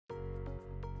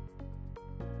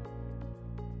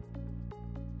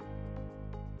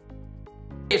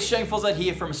It's Shane Fozard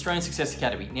here from Australian Success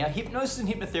Academy. Now, hypnosis and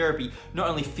hypnotherapy not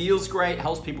only feels great,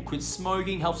 helps people quit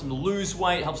smoking, helps them to lose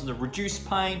weight, helps them to reduce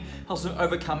pain, helps them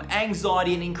overcome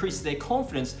anxiety and increases their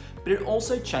confidence, but it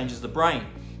also changes the brain.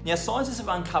 Now, scientists have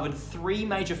uncovered 3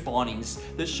 major findings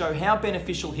that show how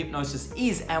beneficial hypnosis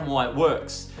is and why it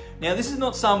works. Now, this is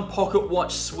not some pocket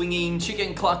watch swinging,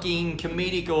 chicken clucking,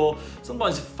 comedic or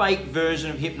sometimes fake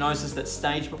version of hypnosis that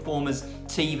stage performers,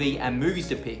 TV and movies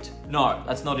depict. No,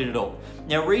 that's not it at all.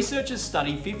 Now, researchers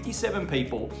studied 57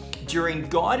 people during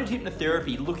guided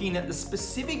hypnotherapy looking at the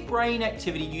specific brain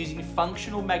activity using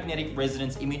functional magnetic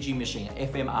resonance imaging machine,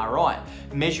 fMRI,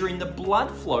 measuring the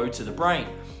blood flow to the brain.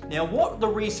 Now, what the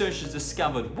researchers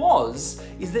discovered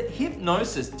is that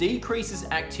hypnosis decreases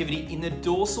activity in the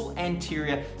dorsal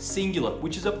anterior cingulate,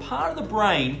 which is a part of the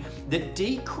brain that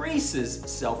decreases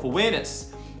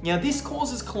self-awareness. Now, this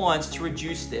causes clients to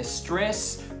reduce their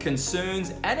stress,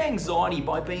 concerns, and anxiety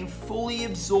by being fully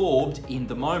absorbed in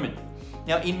the moment.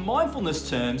 Now, in mindfulness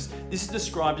terms, this is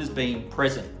described as being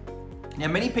present. Now,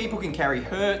 many people can carry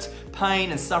hurt,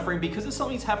 pain, and suffering because of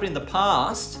something that's happened in the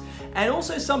past, and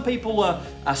also some people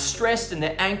are stressed and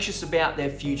they're anxious about their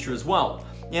future as well.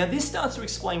 Now, this starts to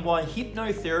explain why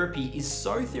hypnotherapy is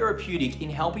so therapeutic in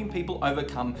helping people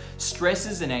overcome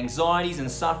stresses and anxieties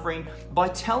and suffering by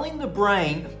telling the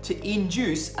brain to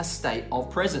induce a state of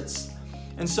presence.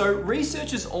 And so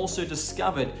researchers also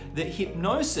discovered that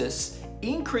hypnosis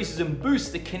increases and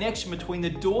boosts the connection between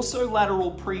the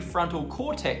dorsolateral prefrontal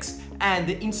cortex and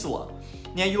the insula.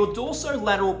 Now, your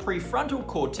dorsolateral prefrontal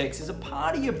cortex is a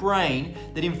part of your brain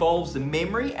that involves the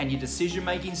memory and your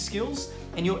decision-making skills,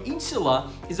 and your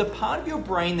insula is a part of your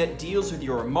brain that deals with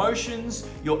your emotions,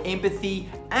 your empathy,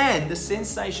 and the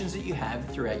sensations that you have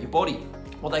throughout your body.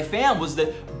 What they found was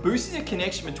that boosting the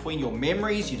connection between your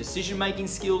memories, your decision-making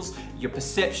skills, your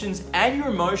perceptions, and your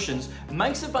emotions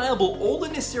makes available all the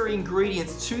necessary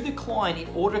ingredients to the client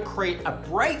in order to create a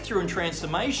breakthrough and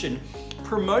transformation,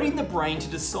 promoting the brain to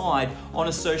decide on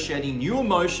associating new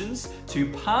emotions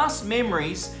to past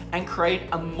memories and create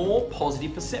a more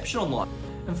positive perception on life.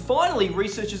 And finally,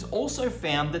 researchers also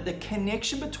found that the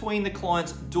connection between the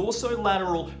client's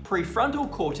dorsolateral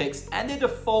prefrontal cortex and their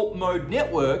default mode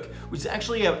network, which is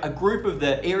actually a group of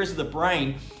the areas of the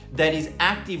brain that is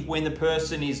active when the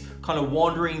person is kind of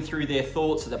wandering through their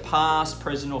thoughts of the past,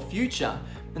 present, or future.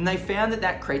 And they found that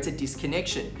that creates a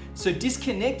disconnection. So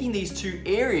disconnecting these 2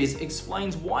 areas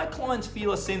explains why clients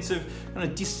feel a sense of kind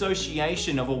of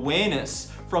dissociation of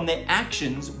awareness from their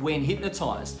actions when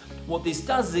hypnotized. What this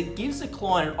does is it gives the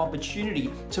client an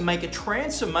opportunity to make a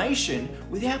transformation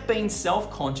without being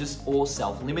self-conscious or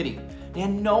self-limiting. Now,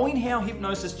 knowing how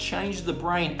hypnosis changes the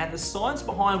brain and the science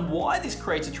behind why this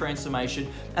creates a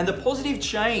transformation and the positive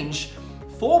change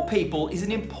for people is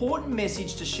an important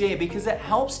message to share because it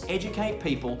helps educate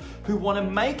people who want to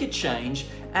make a change,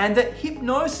 and that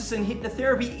hypnosis and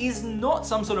hypnotherapy is not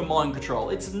some sort of mind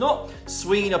control. It's not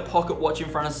swinging a pocket watch in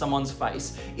front of someone's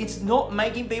face. It's not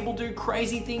making people do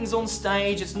crazy things on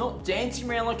stage. It's not dancing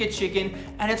around like a chicken,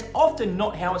 and it's often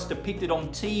not how it's depicted on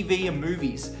TV and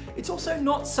movies. It's also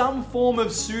not some form of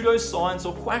pseudoscience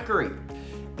or quackery.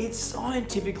 It's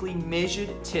scientifically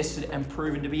measured, tested, and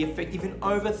proven to be effective in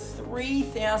over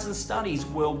 3,000 studies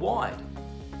worldwide.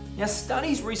 Now,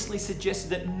 studies recently suggested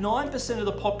that 9% of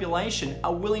the population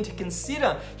are willing to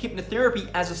consider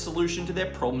hypnotherapy as a solution to their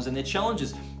problems and their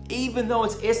challenges, even though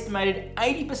it's estimated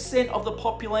 80% of the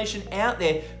population out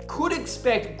there could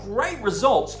expect great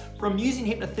results from using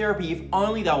hypnotherapy if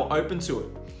only they were open to it.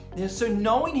 Now, so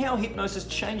knowing how hypnosis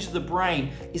changes the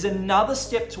brain is another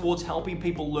step towards helping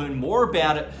people learn more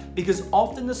about it, because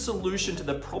often the solution to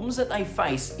the problems that they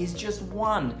face is just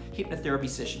one hypnotherapy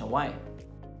session away.